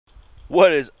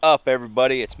What is up,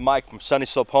 everybody? It's Mike from Sunny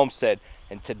Slope Homestead,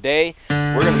 and today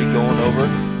we're going to be going over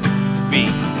beef.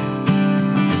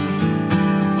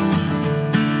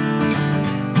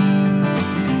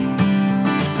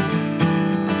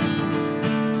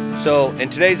 So in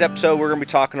today's episode, we're going to be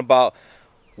talking about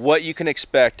what you can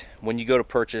expect when you go to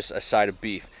purchase a side of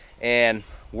beef. And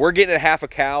we're getting a half a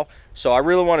cow, so I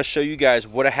really want to show you guys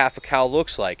what a half a cow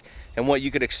looks like and what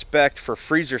you could expect for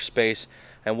freezer space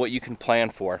and what you can plan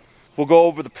for. We'll go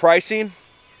over the pricing,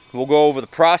 we'll go over the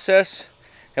process,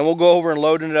 and we'll go over and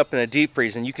loading it up in a deep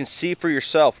freeze, and you can see for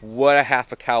yourself what a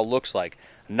half a cow looks like.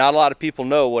 Not a lot of people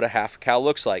know what a half a cow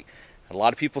looks like. A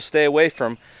lot of people stay away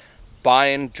from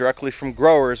buying directly from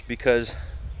growers because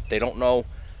they don't know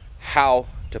how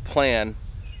to plan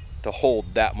to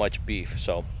hold that much beef.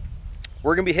 So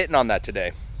we're gonna be hitting on that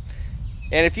today.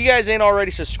 And if you guys ain't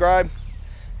already subscribed,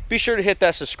 be sure to hit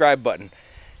that subscribe button.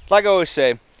 Like I always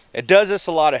say, it does us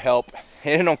a lot of help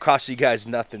and it don't cost you guys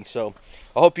nothing. So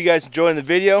I hope you guys enjoying the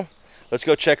video. Let's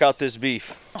go check out this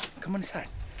beef. Oh, come on inside.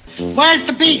 Where's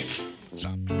the beef?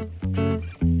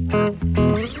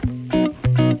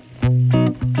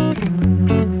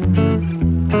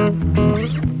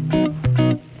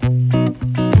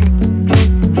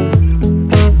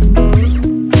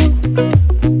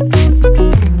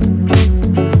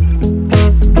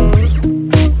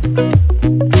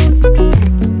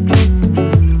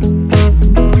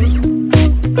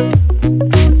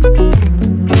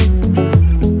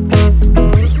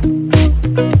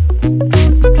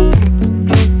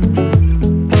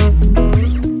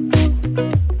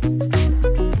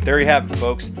 There you have it,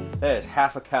 folks. That is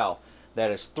half a cow. That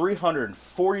is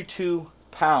 342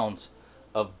 pounds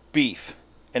of beef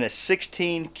in a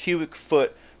 16 cubic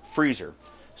foot freezer.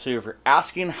 So if you're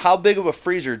asking how big of a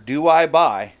freezer do I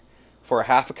buy for a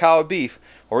half a cow of beef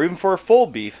or even for a full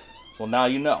beef, well, now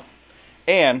you know.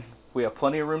 And we have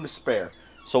plenty of room to spare.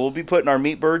 So we'll be putting our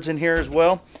meat birds in here as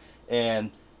well.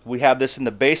 And we have this in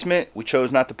the basement. We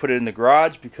chose not to put it in the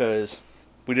garage because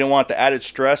we didn't want the added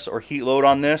stress or heat load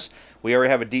on this. We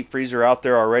already have a deep freezer out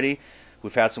there already.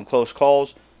 We've had some close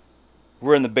calls.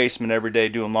 We're in the basement every day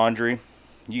doing laundry.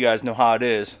 You guys know how it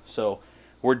is. So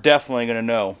we're definitely going to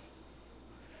know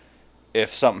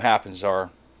if something happens to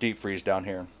our deep freeze down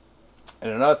here.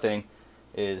 And another thing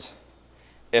is,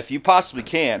 if you possibly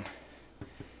can,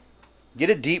 get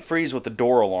a deep freeze with a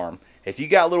door alarm. If you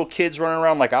got little kids running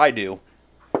around like I do,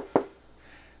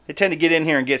 they tend to get in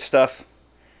here and get stuff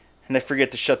and they forget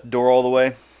to shut the door all the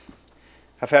way.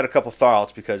 I've had a couple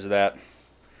thaw-outs because of that.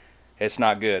 It's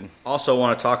not good. Also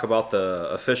want to talk about the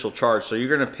official charge. So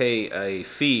you're going to pay a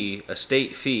fee, a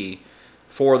state fee,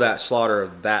 for that slaughter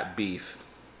of that beef.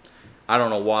 I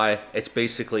don't know why. It's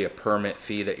basically a permit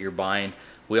fee that you're buying.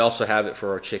 We also have it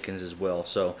for our chickens as well.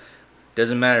 So it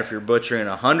doesn't matter if you're butchering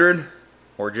 100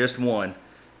 or just one,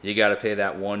 you got to pay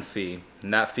that one fee.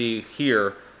 And that fee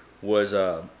here was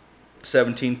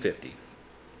 $17.50.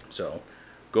 So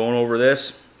going over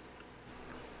this,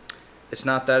 it's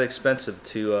not that expensive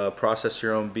to process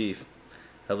your own beef.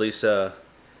 At least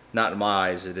not in my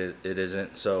eyes, it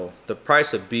isn't. So the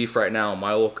price of beef right now in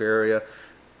my local area,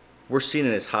 we're seeing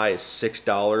it as high as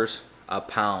 $6 a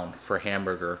pound for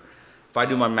hamburger. If I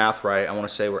do my math right, I want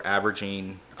to say we're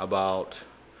averaging about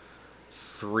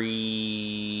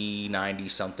 $3.90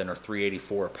 something or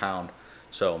 $3.84 a pound.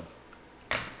 So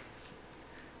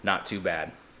not too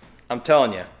bad. I'm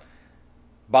telling you,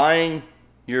 buying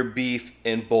your beef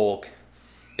in bulk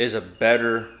is a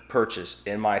better purchase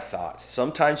in my thoughts.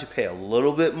 Sometimes you pay a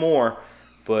little bit more,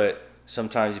 but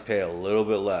sometimes you pay a little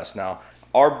bit less. Now,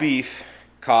 our beef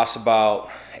costs about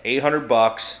 800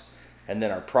 bucks, and then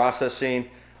our processing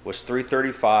was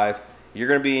 $335. You're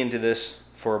going to be into this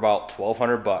for about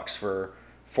 1,200 bucks for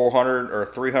 400 or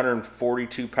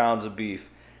 342 pounds of beef.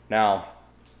 Now,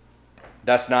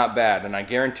 that's not bad, and I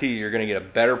guarantee you're going to get a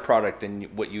better product than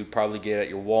what you'd probably get at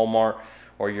your Walmart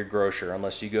or your grocer,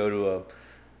 unless you go to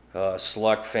a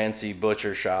select fancy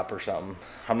butcher shop or something.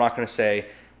 I'm not going to say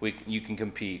you can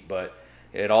compete, but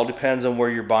it all depends on where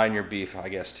you're buying your beef, I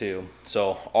guess, too.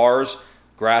 So ours,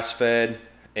 grass-fed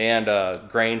and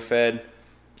grain-fed,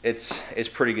 it's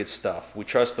pretty good stuff. We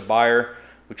trust the buyer,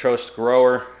 we trust the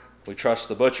grower, we trust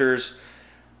the butchers.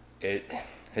 It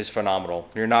is phenomenal.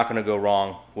 You're not going to go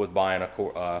wrong with buying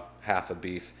a half a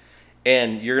beef.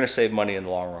 And you're going to save money in the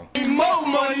long run. More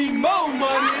money, more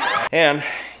money. And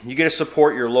you get to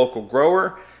support your local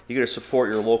grower. You get to support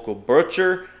your local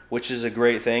butcher, which is a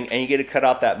great thing. And you get to cut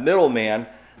out that middleman,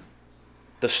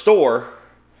 the store,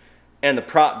 and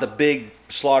the big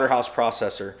slaughterhouse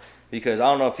processor. Because I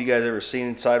don't know if you guys ever seen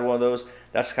inside one of those.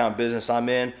 That's the kind of business I'm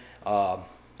in.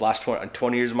 Last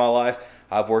 20 years of my life,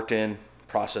 I've worked in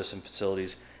processing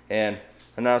facilities, and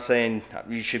I'm not saying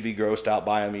you should be grossed out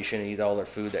by them. You shouldn't eat all their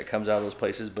food that comes out of those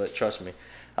places, but trust me,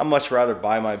 I'd much rather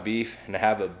buy my beef and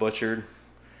have it butchered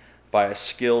by a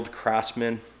skilled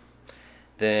craftsman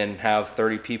than have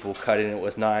 30 people cutting it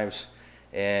with knives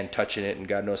and touching it, and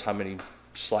God knows how many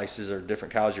slices or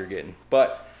different cows you're getting.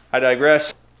 But I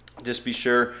digress. Just be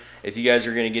sure, if you guys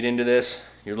are going to get into this,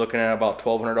 you're looking at about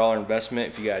 $1,200 investment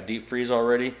if you got a deep freeze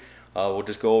already. We'll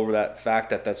just go over that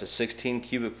fact that that's a 16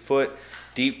 cubic foot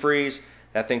deep freeze.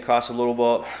 That thing costs a little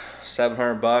about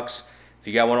 $700. If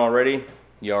you got one already,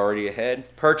 you're already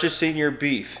ahead. Purchasing your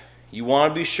beef, you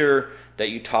want to be sure that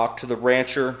you talk to the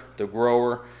rancher, the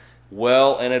grower,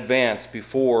 well in advance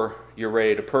before you're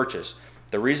ready to purchase.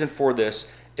 The reason for this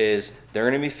is they're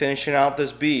going to be finishing out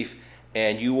this beef,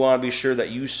 and you want to be sure that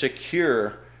you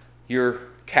secure your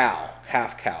cow,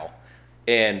 half cow.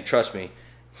 And trust me,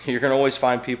 you're going to always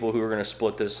find people who are going to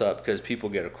split this up, because people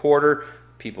get a quarter,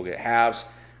 people get halves.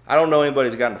 I don't know anybody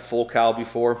who's gotten a full cow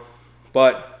before,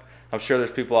 but I'm sure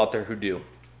there's people out there who do.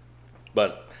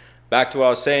 But back to what I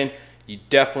was saying, you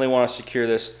definitely want to secure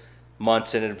this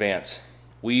months in advance.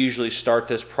 We usually start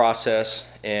this process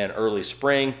in early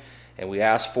spring, and we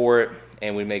ask for it,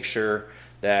 and we make sure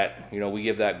that, you know, we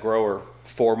give that grower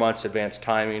 4 months advance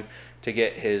timing to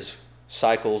get his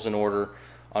cycles in order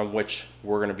on which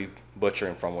we're going to be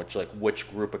butchering from, which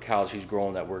group of cows he's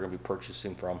growing that we're going to be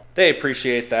purchasing from. They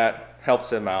appreciate that, helps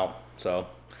them out. So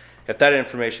if that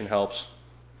information helps,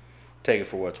 take it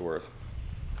for what it's worth.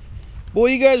 Boy,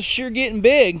 you guys are sure getting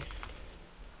big.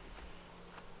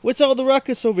 What's all the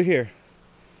ruckus over here?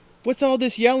 What's all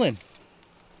this yelling?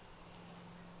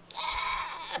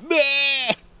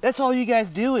 Bah! That's all you guys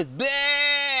do is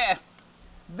bah!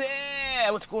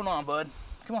 Bah! What's going on, bud?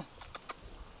 Come on.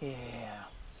 Yeah.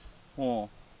 Oh.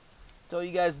 That's all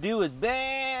you guys do is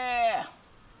bah!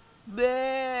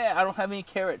 Bah! I don't have any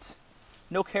carrots.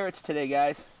 No carrots today,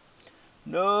 guys.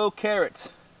 No carrots.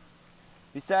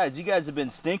 Besides, you guys have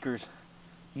been stinkers.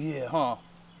 Yeah, huh?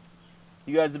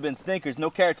 You guys have been stinkers. No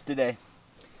carrots today.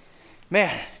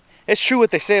 Man, it's true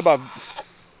what they say about...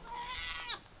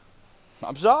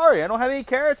 I'm sorry, I don't have any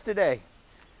carrots today.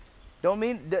 Doesn't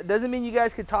mean you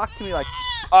guys could talk to me like...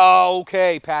 Oh,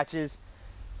 okay, Patches.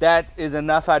 That is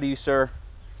enough out of you, sir.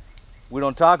 We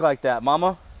don't talk like that,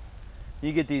 Mama.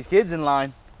 You get these kids in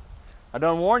line. I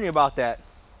done warn you about that.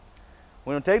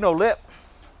 We don't take no lip.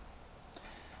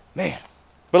 Man.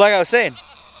 But like I was saying...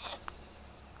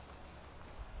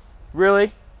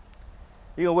 Really?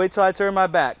 You gonna wait till I turn my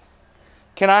back?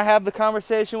 Can I have the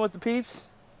conversation with the peeps?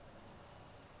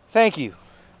 Thank you.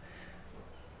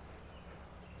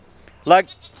 Like,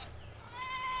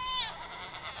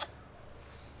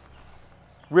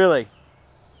 really?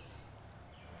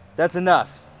 That's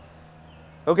enough.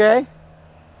 Okay?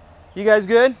 You guys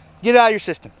good? Get it out of your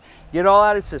system. Get it all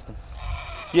out of your system.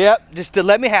 Yep, just to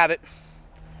let me have it.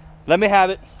 Let me have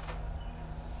it.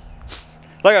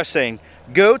 Like I was saying,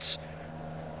 goats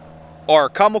are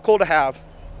comical to have,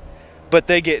 but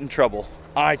they get in trouble.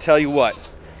 I tell you what.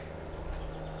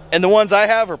 And the ones I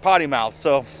have are potty mouths.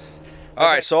 So, all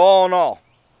right, so all in all,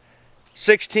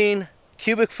 16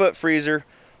 cubic foot freezer,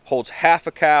 holds half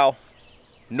a cow,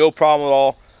 no problem at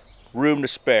all, room to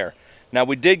spare. Now,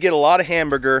 we did get a lot of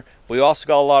hamburger, but we also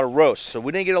got a lot of roast. So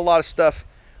we didn't get a lot of stuff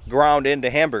ground into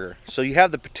hamburger. So you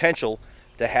have the potential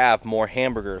to have more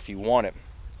hamburger if you want it.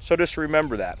 So just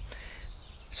remember that.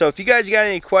 So if you guys got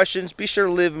any questions, be sure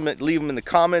to leave them in the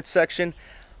comments section.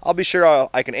 I'll be sure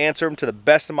I can answer them to the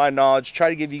best of my knowledge, try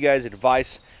to give you guys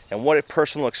advice and what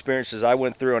personal experiences I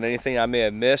went through on anything I may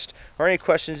have missed or any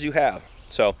questions you have.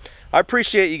 So I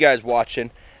appreciate you guys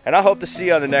watching, and I hope to see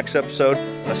you on the next episode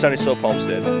of Sunny Slope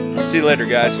Homestead. See you later,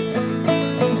 guys.